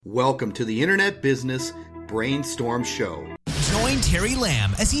Welcome to the Internet Business Brainstorm Show. Join Terry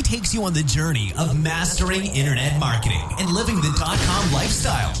Lamb as he takes you on the journey of mastering internet marketing and living the .com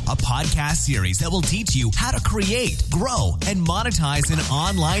lifestyle, a podcast series that will teach you how to create, grow, and monetize an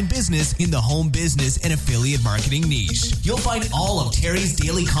online business in the home business and affiliate marketing niche. You'll find all of Terry's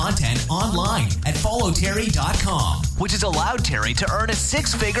daily content online at followterry.com, which has allowed Terry to earn a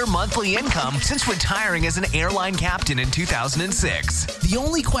six-figure monthly income since retiring as an airline captain in 2006. The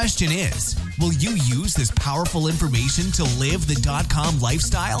only question is, will you use this powerful information to live the .com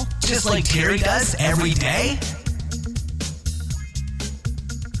lifestyle just like Terry does every day?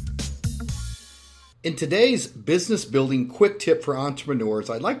 In today's business building quick tip for entrepreneurs,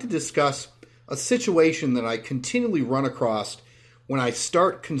 I'd like to discuss a situation that I continually run across when I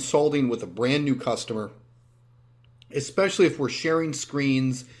start consulting with a brand new customer, especially if we're sharing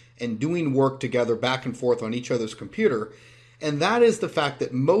screens and doing work together back and forth on each other's computer. And that is the fact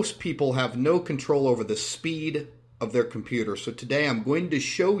that most people have no control over the speed of their computer. So today I'm going to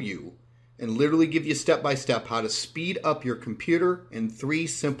show you and literally give you step by step how to speed up your computer in 3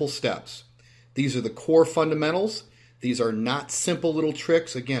 simple steps. These are the core fundamentals. These are not simple little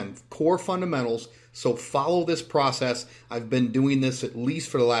tricks. Again, core fundamentals. So follow this process. I've been doing this at least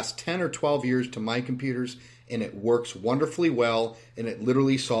for the last 10 or 12 years to my computers, and it works wonderfully well, and it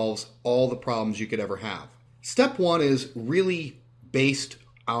literally solves all the problems you could ever have. Step 1 is really based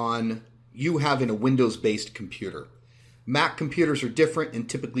on you having a Windows-based computer. Mac computers are different and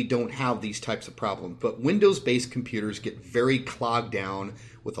typically don't have these types of problems, but Windows-based computers get very clogged down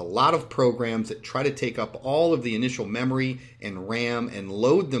with a lot of programs that try to take up all of the initial memory and RAM and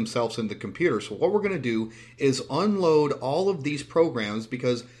load themselves into the computer. So what we're going to do is unload all of these programs,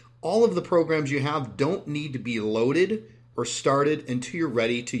 because all of the programs you have don't need to be loaded or started until you're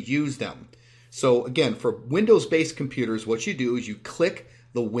ready to use them. So again, for Windows-based computers, what you do is you click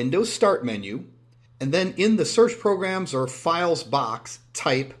the Windows Start menu, and then in the search programs or files box,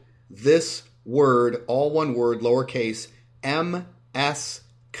 type this word, all one word, lowercase, msconfig,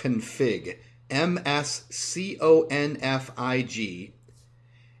 msconfig.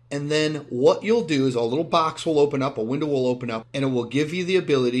 And then what you'll do is a little box will open up, a window will open up, and it will give you the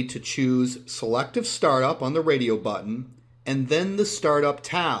ability to choose Selective Startup on the radio button, and then the Startup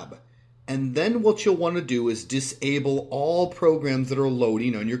tab. And then what you'll want to do is disable all programs that are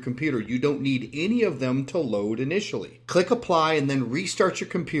loading on your computer. You don't need any of them to load initially. Click Apply and then restart your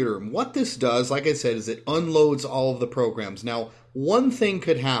computer. And what this does, like I said, is it unloads all of the programs. Now, one thing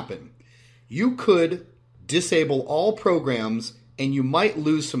could happen. You could disable all programs and you might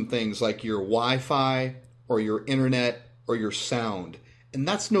lose some things like your Wi-Fi or your internet or your sound. And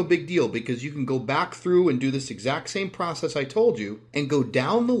that's no big deal, because you can go back through and do this exact same process I told you and go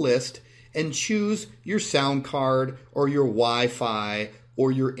down the list and choose your sound card or your Wi-Fi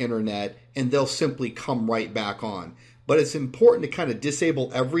or your internet, and they'll simply come right back on. But it's important to kind of disable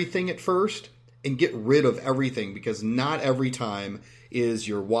everything at first and get rid of everything, because not every time is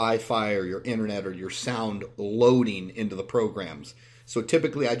your Wi-Fi or your internet or your sound loading into the programs. So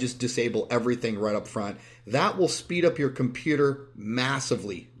typically I just disable everything right up front. That will speed up your computer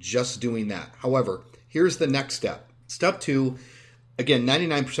massively, just doing that. However, here's the next step. Step 2, again,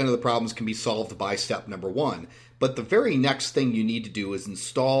 99% of the problems can be solved by step number 1. But the very next thing you need to do is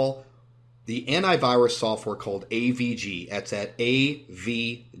install the antivirus software called AVG. That's at avg.com.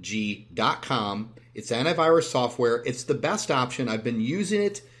 It's antivirus software. It's the best option. I've been using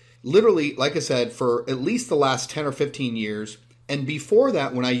it literally, like I said, for at least the last 10 or 15 years. And before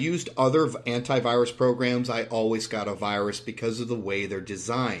that, when I used other antivirus programs, I always got a virus because of the way they're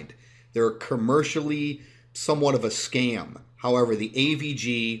designed. They're commercially somewhat of a scam. However, the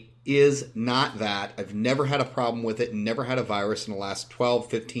AVG is not that. I've never had a problem with it and never had a virus in the last 12,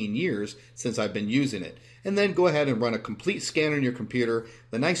 15 years since I've been using it. And then go ahead and run a complete scan on your computer.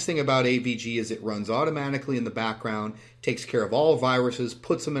 The nice thing about AVG is it runs automatically in the background, takes care of all viruses,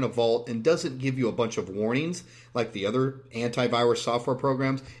 puts them in a vault, and doesn't give you a bunch of warnings like the other antivirus software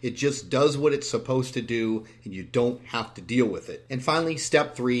programs. It just does what it's supposed to do, and you don't have to deal with it. And finally,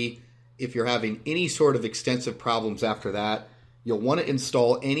 step 3, if you're having any sort of extensive problems after that, you'll want to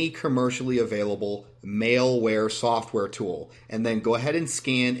install any commercially available malware software tool, and then go ahead and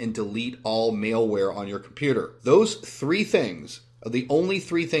scan and delete all malware on your computer. Those 3 things are the only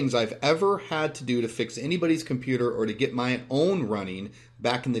 3 things I've ever had to do to fix anybody's computer or to get my own running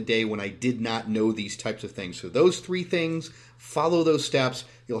back in the day when I did not know these types of things. So those 3 things, follow those steps,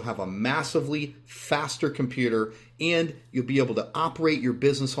 you'll have a massively faster computer, and you'll be able to operate your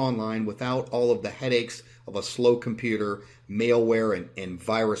business online without all of the headaches of a slow computer, malware, and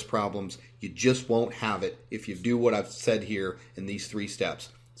virus problems. You just won't have it if you do what I've said here in these 3 steps.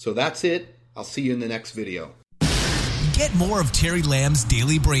 So that's it. I'll see you in the next video. Get more of Terry Lamb's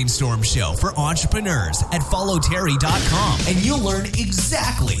Daily Brainstorm Show for entrepreneurs at followterry.com, and you'll learn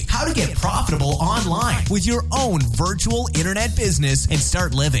exactly how to get profitable online with your own virtual internet business and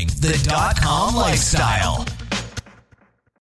start living the .com lifestyle.